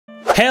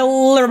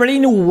Hello everybody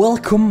and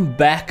welcome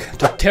back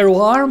to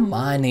Terroir.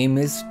 My name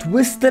is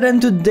Twisted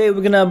and today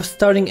we're gonna be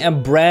starting a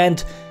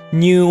brand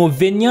new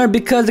vineyard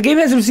because the game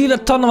has received a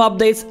ton of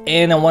updates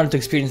and I wanted to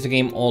experience the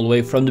game all the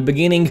way from the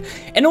beginning.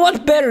 And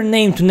what better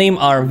name to name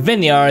our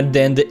vineyard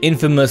than the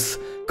infamous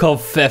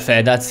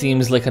Covfefe? That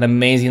seems like an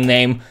amazing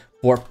name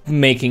for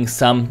making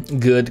some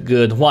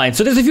good wine.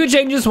 So there's a few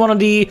changes. One of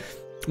the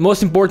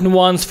most important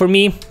ones for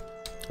me,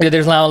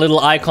 there's now a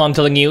little icon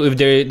telling you if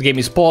the game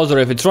is paused or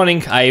if it's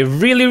running. I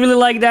really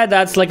like that.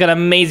 That's like an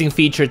amazing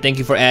feature. Thank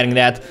you for adding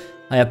that.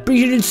 I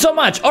appreciate it so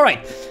much.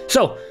 Alright,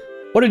 so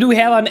what do we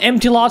have? An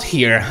empty lot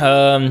here.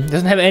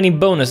 Doesn't have any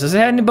bonuses. Does it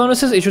have any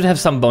bonuses? It should have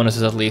some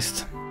bonuses at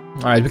least.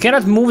 Alright, we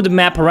cannot move the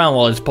map around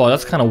while it's paused.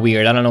 That's kind of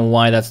weird. I don't know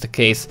why that's the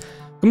case.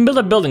 We can build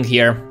a building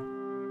here.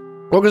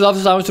 Workers'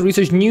 office hours to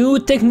research new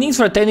techniques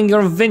for attending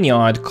your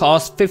vineyard.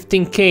 Cost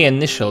 15k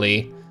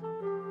initially.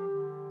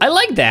 I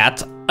like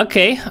that.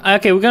 Okay,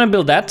 we're gonna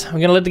build that. We're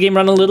gonna let the game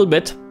run a little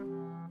bit.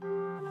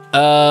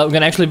 We're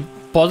gonna actually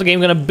pause the game.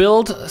 We're gonna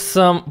build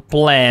some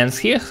plants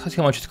here. Let's see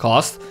how much it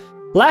costs.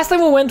 Last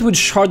time we went with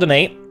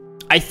Chardonnay.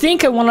 I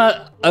think I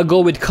wanna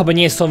go with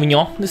Cabernet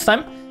Sauvignon this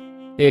time.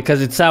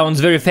 Because it sounds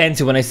very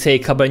fancy when I say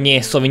Cabernet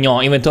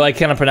Sauvignon, even though I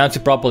cannot pronounce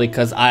it properly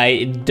because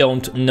I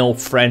don't know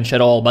French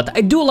at all. But I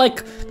do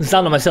like the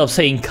sound of myself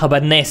saying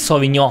Cabernet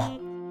Sauvignon.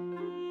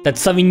 That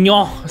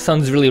Sauvignon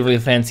sounds really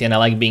fancy and I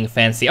like being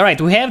fancy.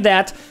 Alright, we have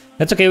that.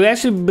 That's okay, we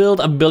actually build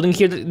a building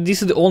here.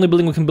 This is the only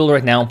building we can build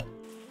right now.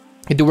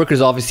 At the workers'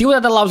 office. See what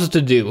that allows us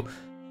to do.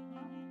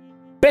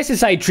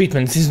 Pesticide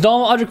treatments.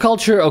 Seasonal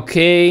agriculture,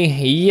 okay.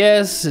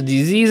 Yes,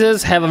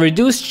 diseases have a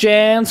reduced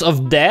chance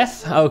of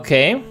death,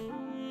 okay.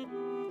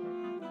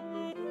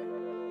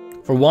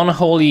 For 1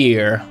 whole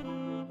year.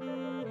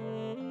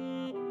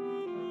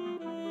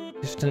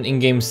 15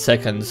 in-game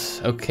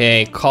seconds.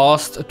 Okay,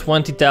 cost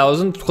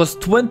 20,000.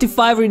 Cost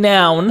 25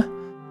 renown.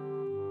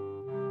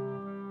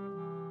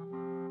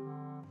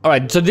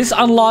 Alright, so this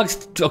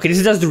unlocks... Okay, this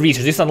is just the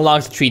research. This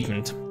unlocks the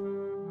treatment.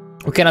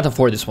 We cannot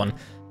afford this one.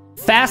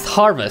 Fast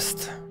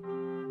harvest.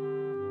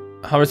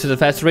 Harvest at a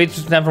fast rate.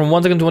 From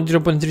 1 second to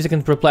 0.3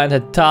 seconds per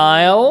planted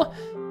tile.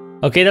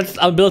 Okay, that's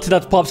ability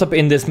that pops up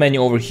in this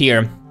menu over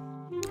here.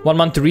 1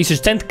 month to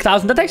research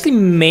 10,000. That actually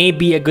may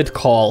be a good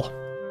call.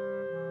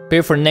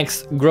 Prepare for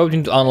next growth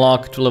to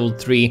unlock to level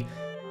 3.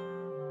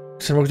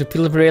 So work to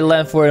prepare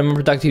land for a more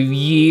productive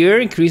year.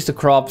 Increase the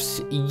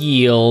crop's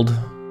yield.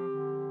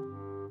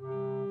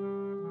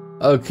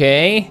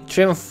 Okay,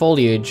 trim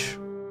foliage.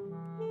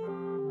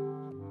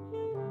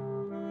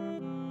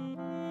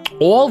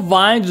 All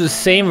vines with the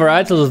same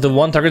varietals as the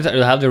one target that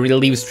will have the real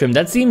leaves trimmed.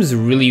 That seems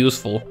really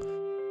useful.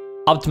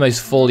 Optimize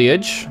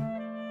foliage.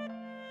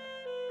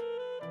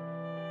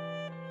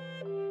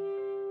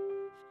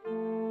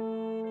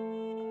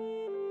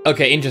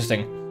 Okay,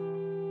 interesting.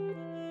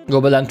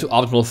 Go down to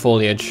optimal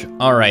foliage.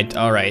 Alright.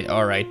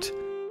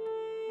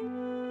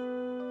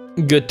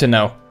 Good to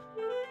know.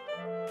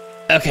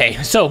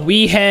 Okay, so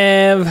we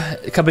have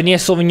Cabernet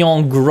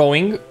Sauvignon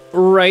growing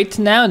right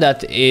now.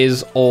 That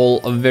is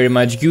all very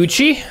much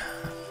Gucci.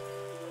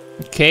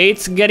 Okay,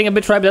 it's getting a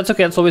bit ripe. That's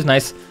okay. That's always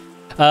nice.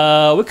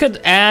 We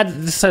could add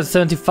this at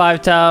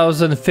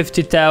 75,000,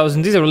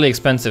 50,000. These are really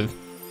expensive.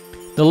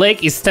 The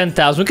lake is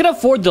 10,000. We can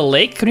afford the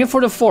lake. Can we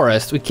afford the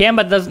forest? We can,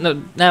 but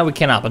no, we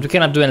cannot. But we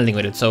cannot do anything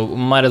with it. So we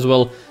might as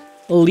well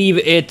leave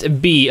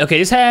it be. Okay,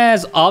 this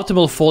has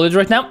optimal foliage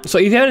right now. So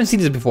if you haven't seen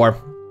this before,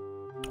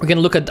 we can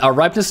look at our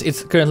ripeness.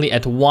 It's currently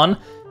at 1.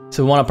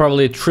 So we want to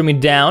probably trim it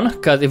down.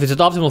 Because if it's at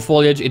optimal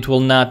foliage, it will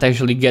not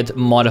actually get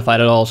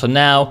modified at all. So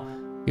now,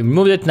 we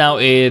moved it. Now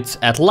it's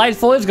at light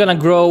foliage. It's going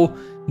to grow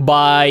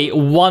by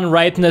 1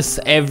 ripeness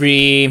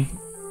every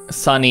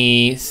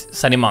sunny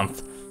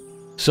month.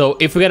 So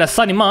if we get a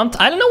sunny month,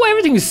 I don't know why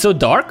everything is so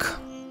dark.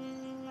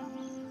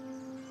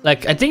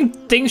 Like, I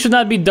think things should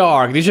not be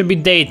dark. They should be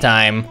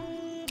daytime.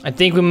 I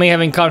think we may have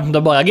encountered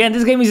the bug. Again,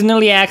 this game is in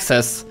early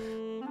access.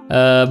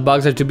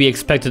 Bugs are to be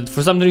expected.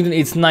 For some reason,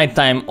 it's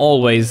nighttime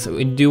always.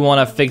 We do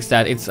want to fix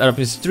that. It's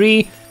ripeness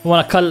 3. We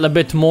want to cut it a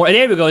bit more.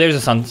 There we go. There's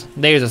the sun.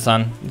 There's the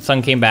sun. The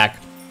sun came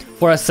back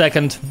for a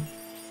second.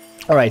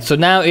 Alright, so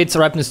now it's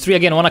ripeness 3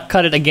 again. I want to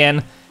cut it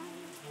again.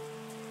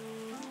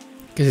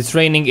 Because it's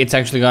raining, it's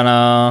actually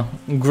gonna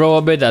grow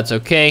a bit, that's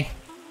okay.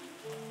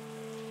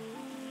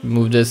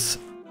 Move this.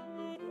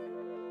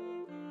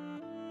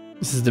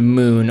 This is the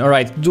moon.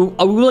 Alright, we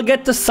will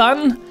get the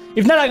sun?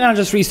 If not, I'm gonna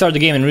just restart the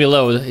game and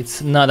reload.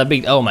 It's not a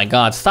big... Oh my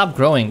god, stop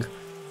growing.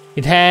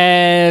 It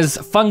has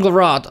fungal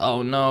rot.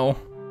 Oh no.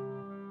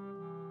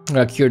 I'm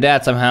gonna cure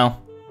that somehow.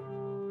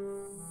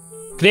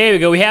 There we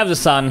go, we have the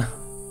sun.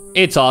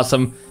 It's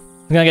awesome.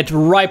 We're gonna get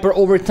riper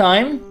over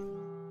time.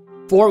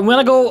 We're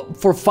gonna go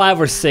for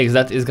 5 or 6.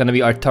 That is gonna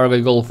be our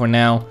target goal for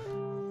now.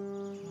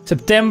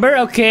 September,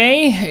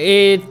 okay.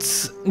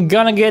 It's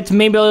gonna get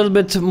maybe a little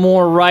bit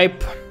more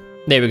ripe.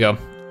 There we go.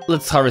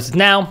 Let's harvest it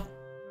now.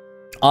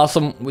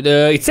 Awesome.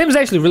 It seems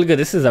actually really good.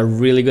 This is a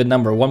really good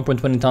number.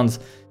 1.20 tons.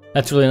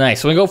 That's really nice.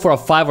 So we go for a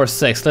 5 or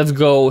 6. Let's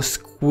go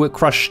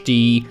crush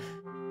the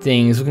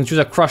things. We can choose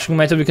a crushing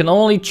method. We can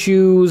only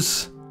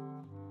choose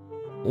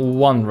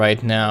 1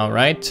 right now,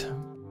 right?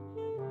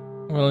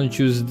 We'll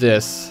choose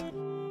this.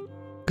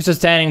 Increases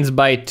tannins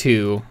by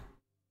 2.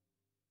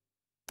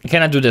 I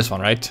cannot do this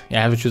one, right? Yeah,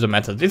 I have to choose a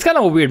method. It's kind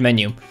of a weird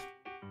menu.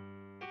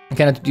 I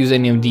cannot use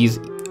any of these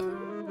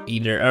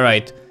either.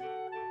 Alright.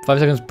 5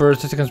 seconds per,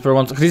 2 seconds per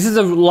 1. This is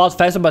a lot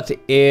faster, but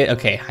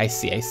okay, I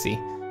see.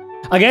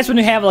 I guess when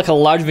you have like a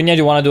large vineyard,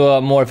 you want to do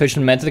a more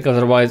efficient method, because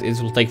otherwise it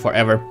will take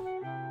forever.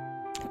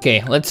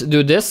 Okay, let's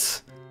do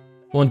this.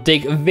 Won't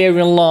take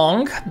very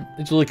long.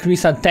 It will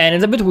increase our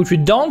tannins a bit, which we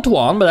don't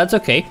want, but that's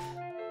okay.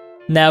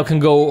 Now can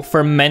go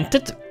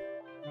fermented.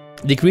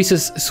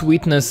 Decreases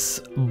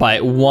sweetness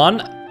by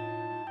 1.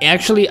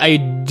 Actually, I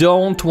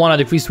don't want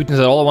to decrease sweetness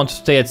at all. I want to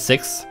stay at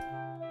 6.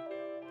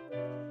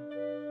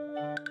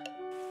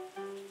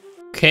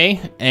 Okay,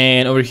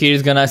 and over here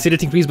is gonna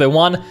acidity increase by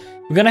 1.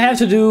 We're gonna have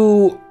to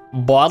do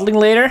bottling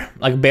later,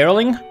 like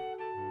barreling.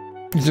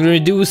 It's gonna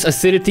reduce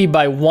acidity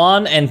by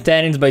 1 and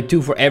tannins by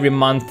 2 for every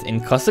month in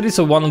custody.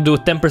 So we want to do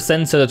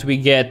 10% so that we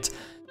get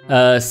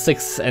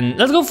 6 and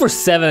let's go for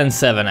 7 and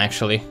 7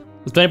 actually.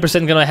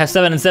 20% gonna have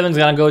 7 and 7 is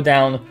gonna go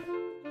down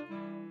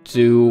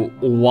to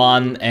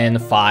 1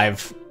 and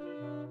 5.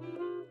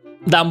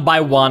 Down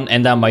by 1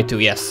 and down by 2,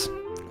 yes,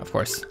 of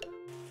course.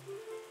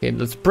 Okay,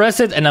 let's press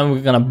it and then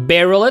we're gonna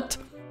barrel it.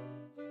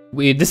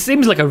 This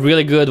seems like a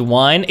really good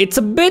wine. It's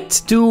a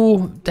bit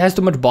too, it has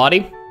too much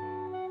body.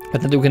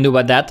 But nothing we can do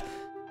about that.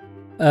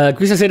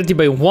 Increase acidity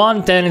by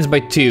 1, tannins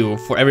by 2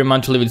 for every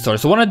month to live in store.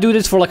 So I wanna do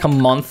this for like a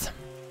month.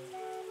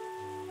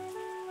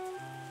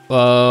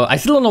 I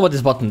still don't know what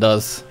this button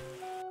does.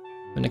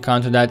 I'm gonna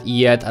counter that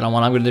yet. I don't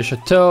wanna upgrade the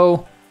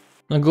Chateau.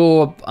 I'm gonna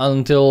go up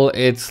until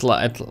it's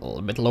like a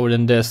little bit lower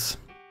than this.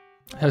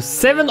 I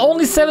have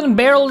only 7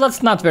 barrels,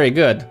 that's not very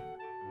good.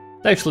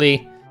 It's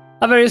actually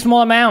a very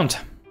small amount.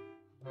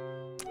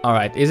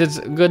 Alright, is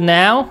it good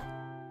now?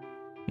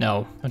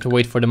 No, I have to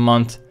wait for the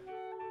month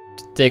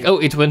to take. Oh,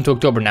 it went to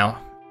October now.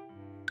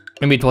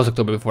 Maybe it was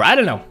October before, I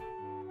don't know.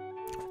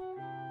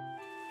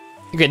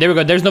 Okay, there we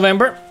go, there's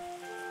November.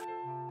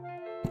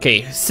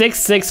 Okay,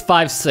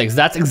 6656,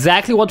 that's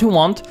exactly what we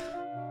want.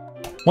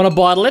 Wanna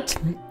bottle it.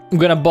 I'm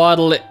gonna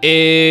bottle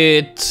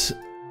it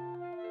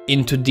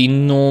into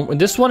the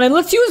this one, and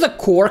let's use a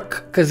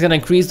cork, because it's gonna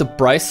increase the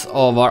price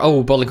of our,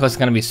 oh, bottling cost is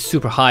gonna be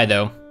super high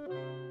though.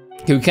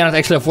 Okay, we cannot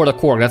actually afford a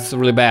cork, that's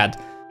really bad.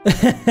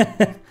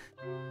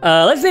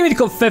 Let's name it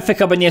Covfefe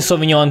Cabernet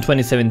Sauvignon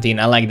 2017,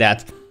 I like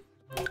that.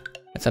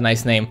 That's a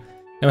nice name.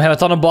 Then we have a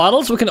ton of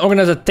bottles, we can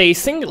organize a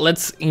tasting.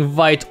 Let's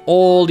invite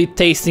all the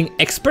tasting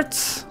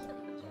experts.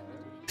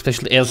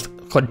 Especially El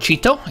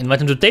Conchito, invite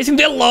them to tasting.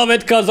 They love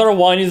it because our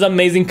wine is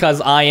amazing, because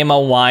I am a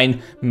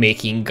wine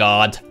making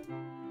god.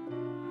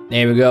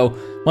 There we go.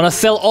 Wanna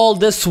sell all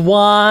this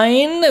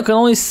wine? I can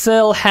only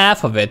sell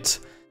half of it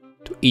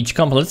to each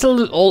company. Let's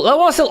sell all. I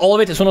wanna sell all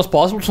of it as soon as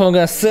possible, so I'm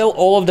gonna sell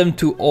all of them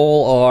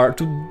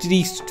to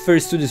these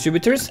first 2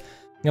 distributors.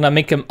 I'm gonna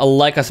make them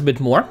like us a bit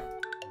more.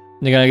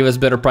 They're gonna give us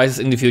better prices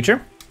in the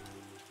future.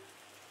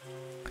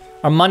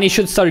 Our money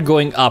should start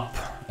going up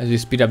as we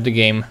speed up the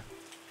game.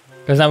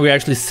 Because now we're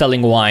actually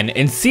selling wine.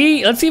 And let's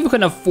see if we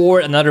can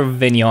afford another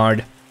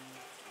vineyard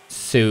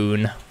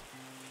soon.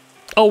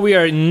 Oh, we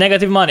are in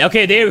negative money.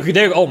 Okay,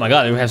 there. Oh my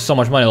god, we have so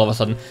much money all of a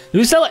sudden. Do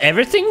we sell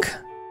everything?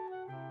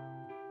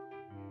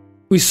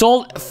 We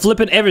sold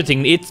flipping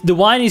everything. The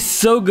wine is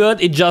so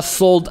good, it just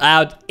sold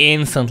out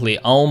instantly.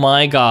 Oh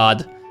my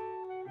god.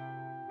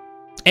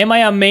 Am I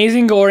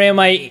amazing or am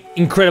I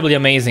incredibly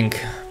amazing?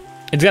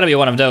 It's gotta be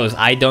one of those.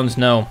 I don't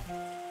know.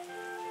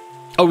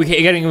 Oh, we're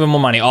getting even more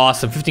money.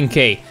 Awesome,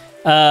 15k.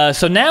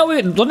 So now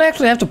we don't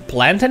actually have to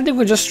plant anything,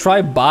 we just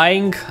try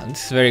buying.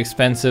 This is very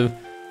expensive.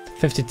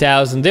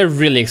 50,000, they're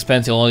really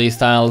expensive, all these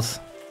tiles.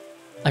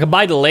 I can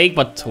buy the lake,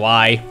 but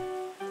why?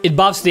 It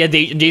buffs the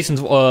adjacent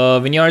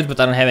vineyards, but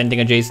I don't have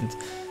anything adjacent.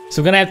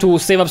 So I'm gonna have to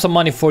save up some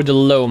money for the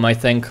loam, I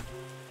think.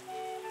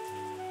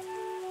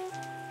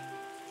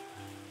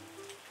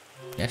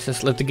 Yes,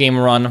 just let the game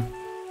run.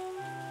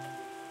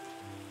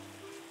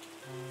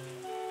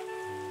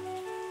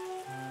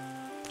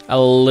 A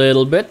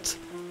little bit.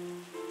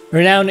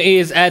 Renown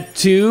is at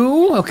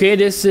 2. Okay,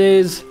 this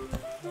is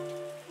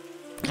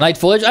light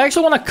foliage. I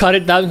actually want to cut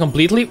it down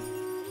completely.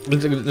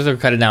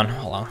 Let's cut it down.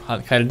 Hold on.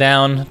 I'll cut it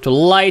down to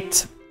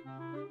light.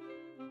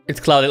 It's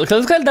cloudy. Let's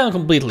cut it down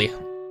completely.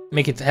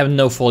 Make it have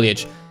no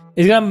foliage.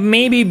 It's gonna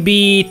maybe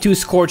be too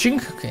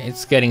scorching. Okay,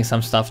 it's getting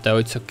some stuff though.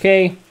 It's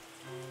okay.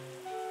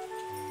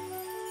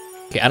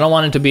 Okay, I don't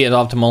want it to be at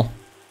optimal.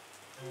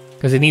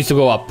 Because it needs to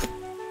go up.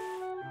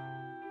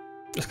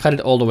 Just cut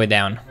it all the way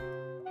down.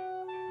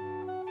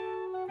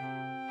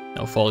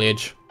 No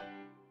foliage.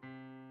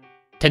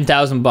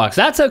 10,000 bucks.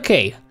 That's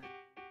okay.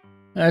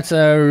 That's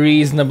a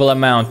reasonable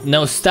amount.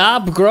 No,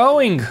 stop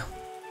growing.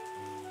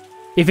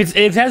 If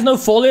it has no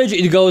foliage,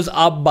 it goes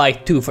up by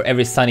 2 for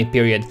every sunny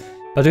period.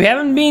 But we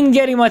haven't been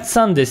getting much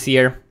sun this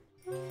year.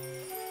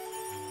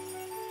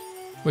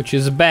 Which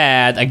is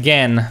bad,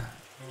 again.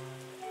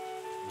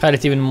 Cut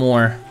it even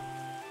more.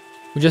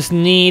 We just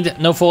need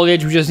no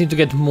foliage, we just need to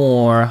get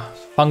more.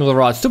 Fungal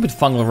rot, stupid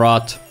fungal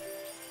rot.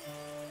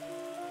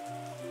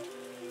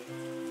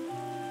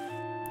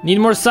 Need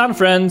more sun,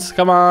 friends.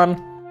 Come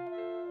on.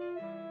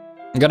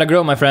 Gotta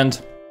grow, my friend.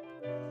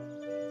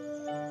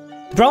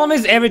 The problem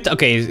is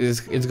okay,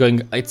 it's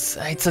going. It's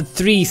a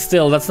 3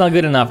 still. That's not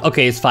good enough.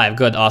 Okay, it's 5.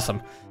 Good,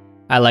 awesome.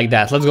 I like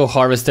that. Let's go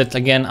harvest it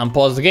again.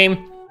 Unpause the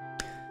game.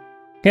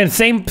 Again,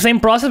 same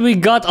process. We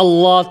got a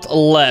lot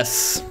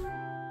less.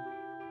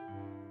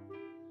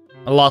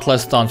 A lot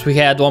less tons. We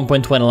had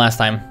 1.20 last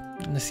time.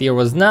 This year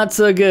was not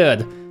so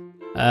good.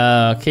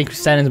 Okay,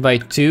 standings by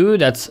 2.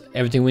 That's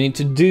everything we need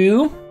to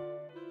do.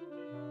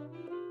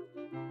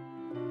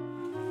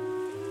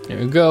 There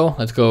we go.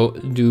 Let's go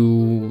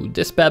do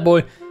this bad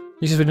boy.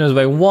 Decrease sweetness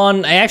by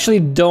 1. I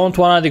actually don't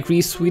want to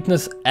decrease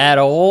sweetness at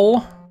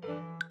all.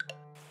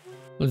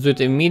 Let's do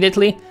it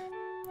immediately.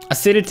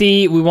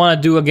 Acidity, we want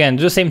to do again.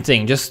 Do the same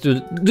thing. Just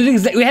do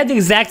we had the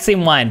exact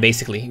same wine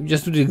basically.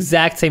 Just do the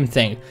exact same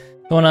thing.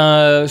 I want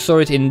to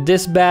store it in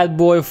this bad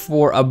boy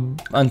for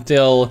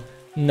until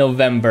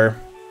November.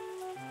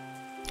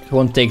 It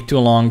won't take too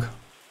long.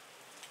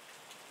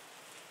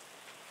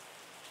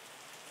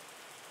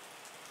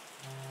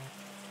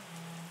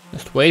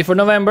 Just wait for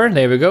November.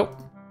 There we go.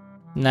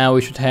 Now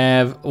we should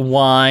have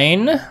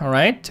wine, all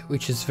right,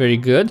 which is very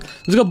good.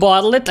 Let's go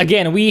bottle it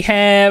again. We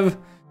have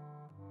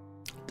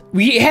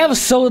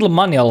so little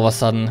money all of a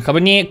sudden.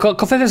 Covfefe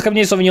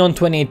Cabernet Sauvignon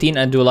 2018.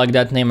 I do like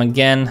that name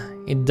again.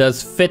 It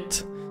does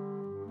fit.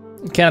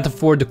 Cannot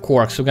afford the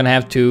corks. So we're gonna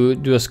have to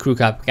do a screw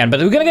cap again,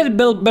 but we're gonna get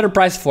a better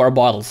price for our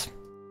bottles.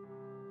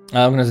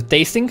 I'm gonna do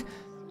tasting,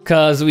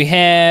 cause we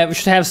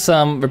should have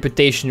some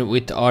reputation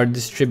with our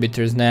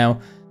distributors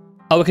now.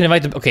 Oh, we can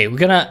invite. Okay, we're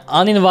gonna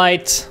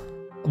uninvite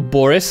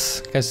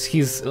Boris, because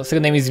his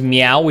second name is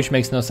Meow, which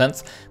makes no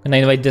sense. I'm gonna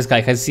invite this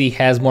guy because he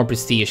has more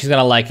prestige. He's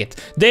gonna like it.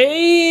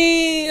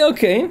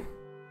 Okay,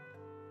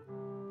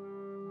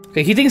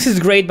 he thinks he's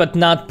great, but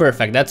not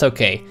perfect. That's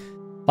okay.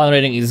 Fun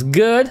rating is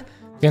good.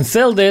 We can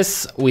sell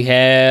this. We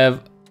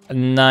have a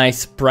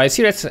nice price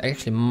here. That's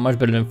actually much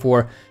better than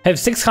 4. I have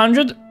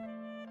 600.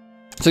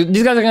 So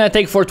these guys are gonna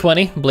take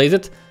 420, blaze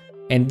it,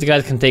 and these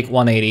guys can take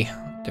 180.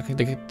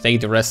 They can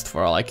take the rest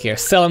for all I care.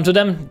 Sell them to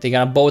them. They're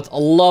gonna both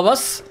love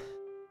us.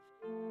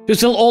 To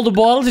sell all the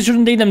bottles, it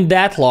shouldn't take them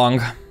that long.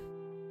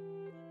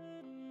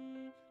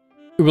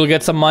 We will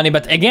get some money,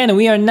 but again,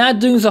 we are not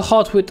doing so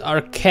hot with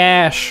our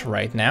cash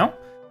right now,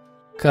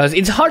 because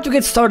it's hard to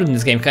get started in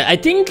this game. I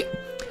think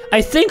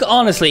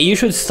honestly, you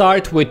should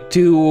start with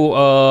 2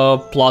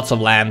 plots of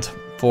land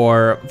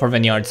for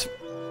vineyards,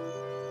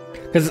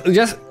 because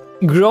just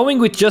growing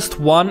with just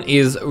 1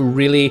 is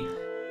really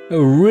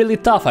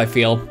tough. I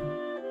feel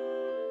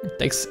it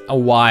takes a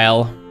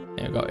while.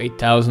 There you go,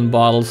 8,000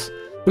 bottles.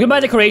 We can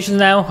buy decorations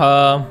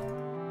now.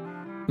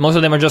 Most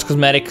of them are just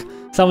cosmetic.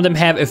 Some of them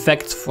have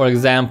effects. For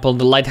example,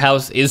 the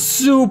lighthouse is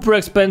super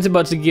expensive,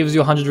 but it gives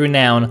you 100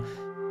 renown,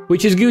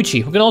 which is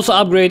Gucci. We can also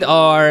upgrade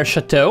our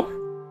Chateau.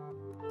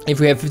 If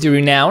we have 50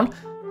 renown,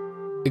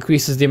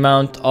 increases the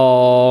amount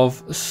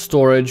of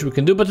storage we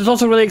can do, but it's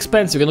also really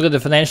expensive. You can look at the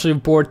financial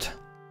report.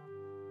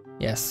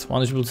 Yes,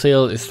 one distributable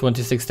sale is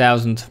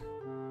 26,000.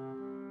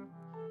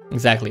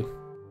 Exactly.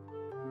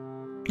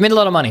 Made a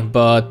lot of money,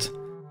 but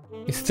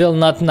it's still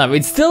not enough.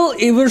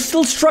 We're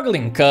still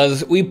struggling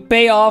because we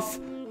pay off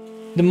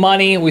the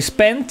money we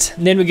spent,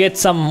 then we get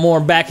some more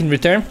back in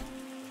return,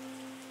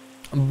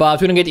 but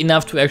we don't get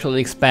enough to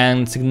actually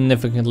expand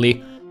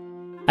significantly.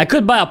 I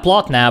could buy a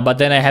plot now, but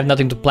then I have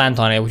nothing to plant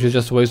on it, which is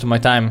just a waste of my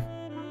time.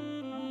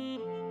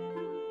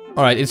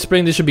 Alright, it's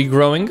spring, this should be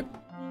growing.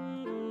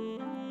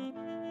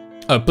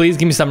 Oh, please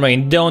give me some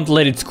rain. Don't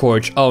let it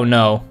scorch. Oh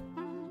no.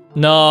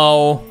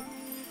 No.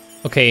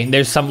 Okay,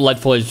 there's some light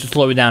foliage to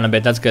slow it down a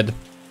bit. That's good.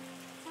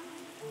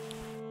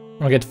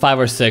 I'll get 5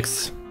 or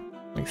 6.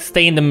 Like,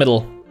 stay in the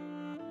middle.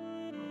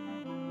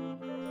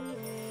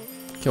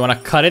 Okay, you wanna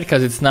cut it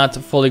because it's not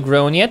fully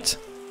grown yet.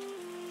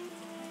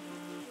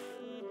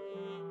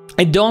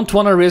 I don't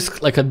wanna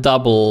risk like a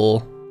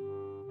double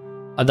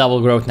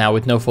growth now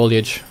with no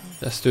foliage.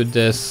 Let's do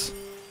this.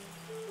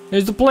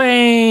 Here's the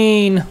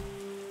plane.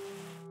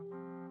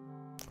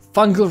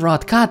 Fungal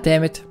rot. God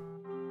damn it.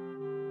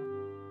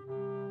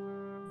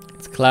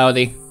 It's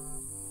cloudy.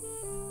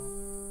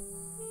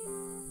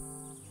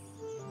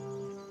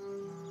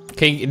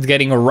 Okay, it's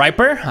getting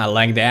riper. I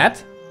like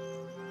that.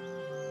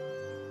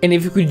 And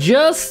if you could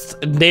just...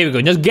 There we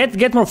go. Just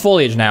get more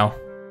foliage now.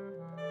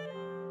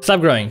 Stop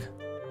growing.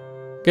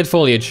 Get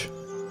foliage.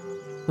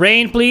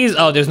 Rain, please.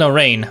 Oh, there's no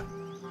rain.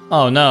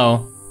 Oh,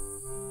 no.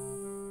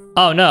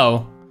 Oh,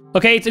 no.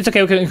 Okay, it's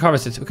okay. We can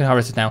harvest it. We can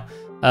harvest it now.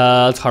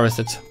 Let's harvest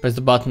it. Press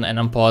the button and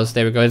unpause.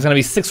 There we go. It's gonna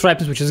be 6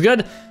 ripeness, which is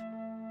good.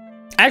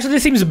 Actually,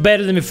 this seems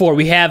better than before.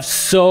 We have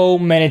so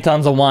many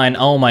tons of wine.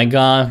 Oh my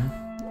god.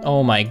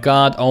 Oh my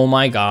god. Oh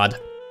my god.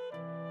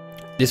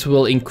 This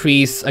will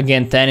increase,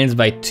 again, tannins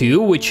by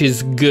 2, which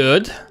is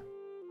good.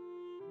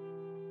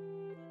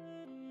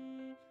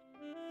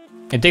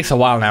 It takes a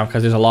while now,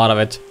 because there's a lot of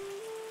it.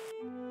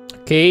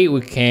 Okay, we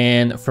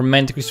can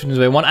ferment, increase sweetness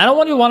by 1. I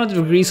don't want to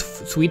increase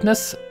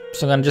sweetness,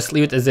 so I'm gonna just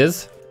leave it as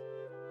is.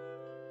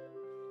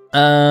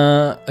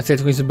 Let's say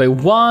increase it by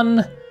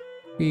 1.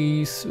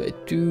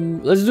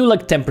 Let's do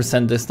like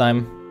 10% this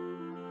time.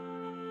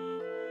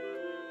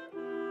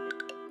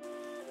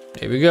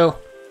 There we go.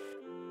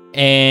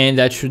 And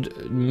that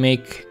should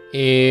make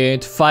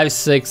it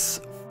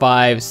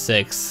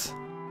 5656.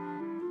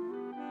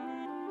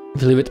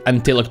 We'll leave it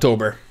until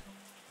October.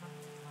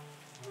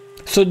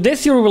 So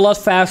this year we're a lot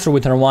faster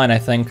with our wine, I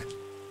think,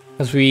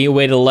 because we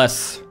waited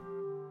less.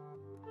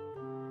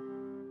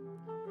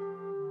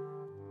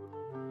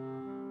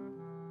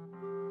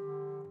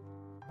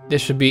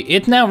 This should be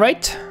it now,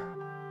 right?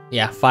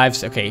 Yeah,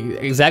 5. Okay,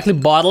 exactly.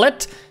 Bottle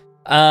it.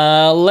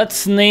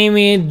 Let's name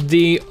it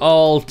the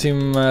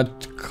Ultimate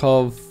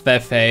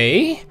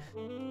Covfefe.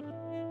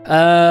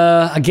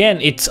 Again,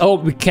 it's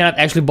we cannot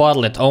actually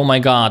bottle it. Oh my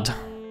god.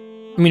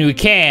 I mean, we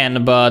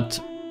can, but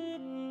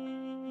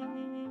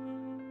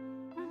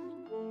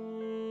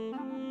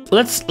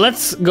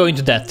let's go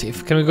into debt.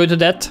 Can we go into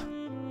debt?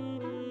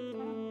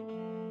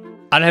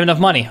 I don't have enough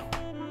money.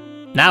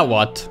 Now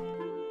what?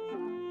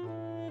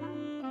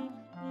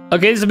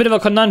 Okay, this is a bit of a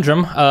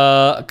conundrum,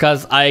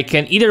 because I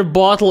can either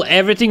bottle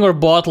everything or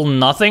bottle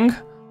nothing.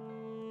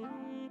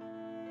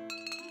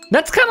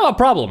 That's kind of a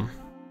problem,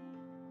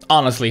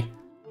 honestly.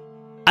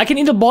 I can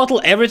either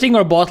bottle everything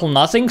or bottle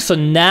nothing, so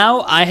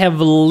now I have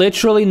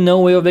literally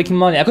no way of making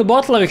money. I could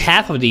bottle like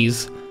half of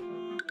these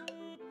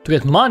to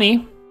get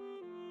money.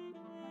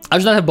 I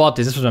should not have bought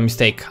this. This was a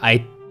mistake.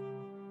 That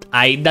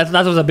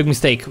was a big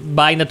mistake.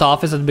 Buying that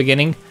office at the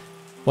beginning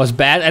was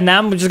bad, and now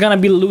I'm just gonna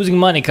be losing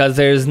money because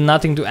there's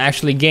nothing to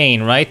actually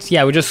gain, right?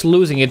 Yeah, we're just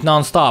losing it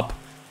non-stop.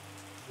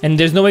 And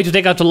there's no way to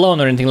take out a loan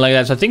or anything like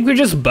that, so I think we're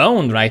just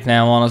boned right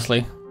now,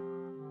 honestly.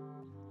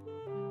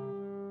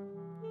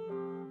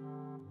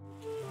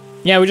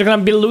 Yeah, we're just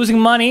gonna be losing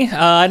money.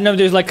 I don't know if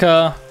there's like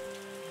a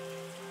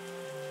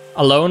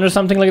loan or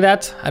something like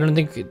that. I don't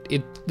think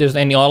there's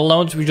any auto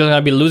loans. We're just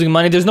gonna be losing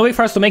money. There's no way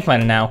for us to make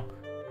money now.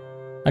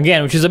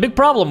 Again, which is a big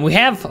problem. We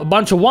have a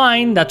bunch of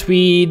wine that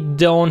we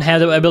don't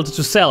have the ability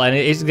to sell, and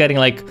it's getting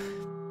like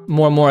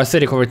more and more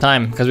acidic over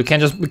time because we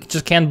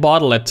just can't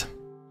bottle it.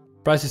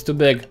 Price is too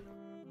big.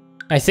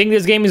 I think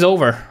this game is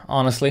over,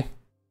 honestly.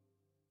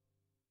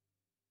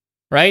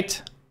 Right?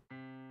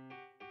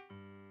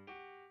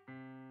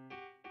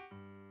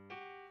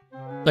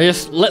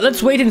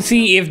 Let's wait and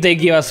see if they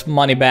give us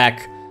money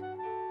back.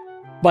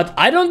 But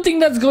I don't think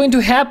that's going to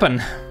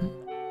happen.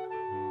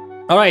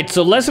 Alright,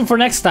 so lesson for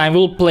next time,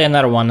 we'll play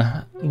another one.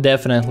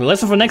 Definitely.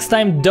 Lesson for next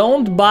time,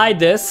 don't buy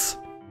this.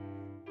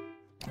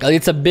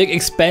 It's a big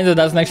expense that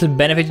doesn't actually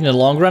benefit in the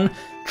long run.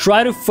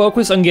 Try to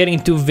focus on getting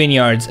into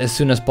vineyards as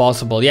soon as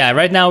possible. Yeah,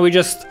 right now we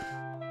just...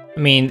 I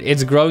mean,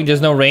 it's growing,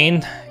 there's no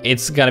rain.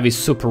 It's gonna be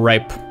super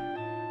ripe.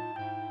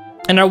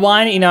 And our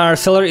wine in our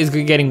cellar is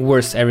getting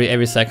worse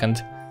every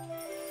second.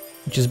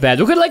 Which is bad.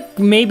 We could like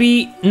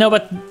maybe... No,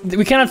 but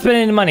we cannot spend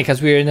any money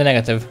because we're in the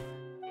negative.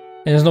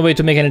 And there's no way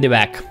to make any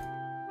back.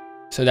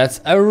 So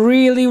that's a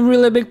really,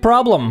 really big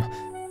problem.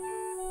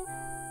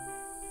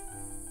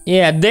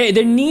 Yeah,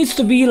 there needs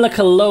to be like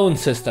a loan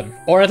system.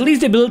 Or at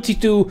least the ability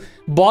to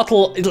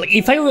bottle...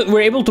 If I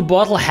were able to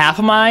bottle half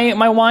of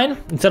my wine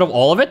instead of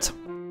all of it,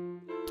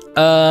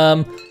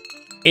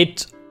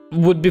 it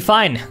would be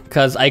fine.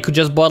 Because I could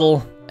just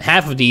bottle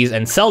half of these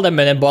and sell them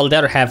and then bottle the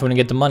other half when I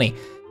get the money.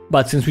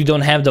 But since we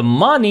don't have the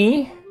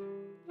money,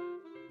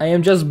 I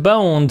am just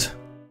boned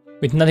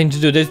with nothing to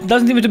do. There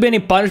doesn't seem to be any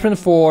punishment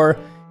for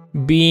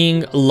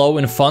being low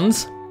in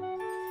funds,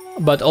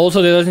 but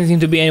also there doesn't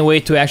seem to be any way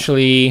to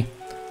actually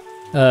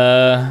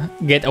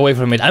get away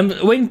from it. I'm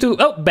waiting to...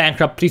 Oh,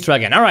 bankrupt, please try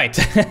again. Alright.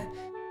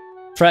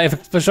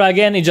 If I try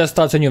again, it just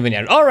starts a new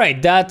vineyard.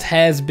 Alright, that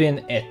has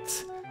been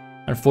it.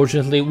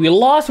 Unfortunately, we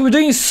lost. We're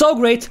doing so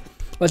great,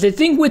 but I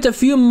think with a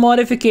few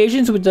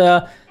modifications, with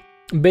a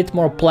bit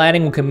more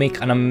planning, we can make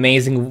an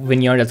amazing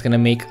vineyard that's gonna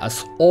make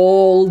us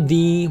all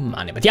the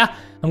money. But yeah,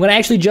 I'm gonna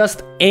actually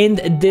just end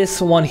this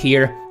one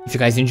here. If you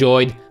guys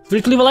enjoyed, feel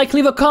free to leave a like,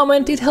 leave a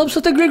comment. It helps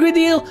us a great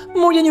deal,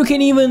 more than you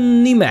can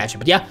even imagine.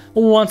 But yeah,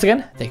 once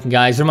again, thank you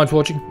guys very much for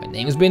watching. My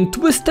name has been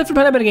Twisted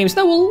from Games.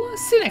 Now we'll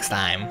see you next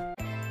time.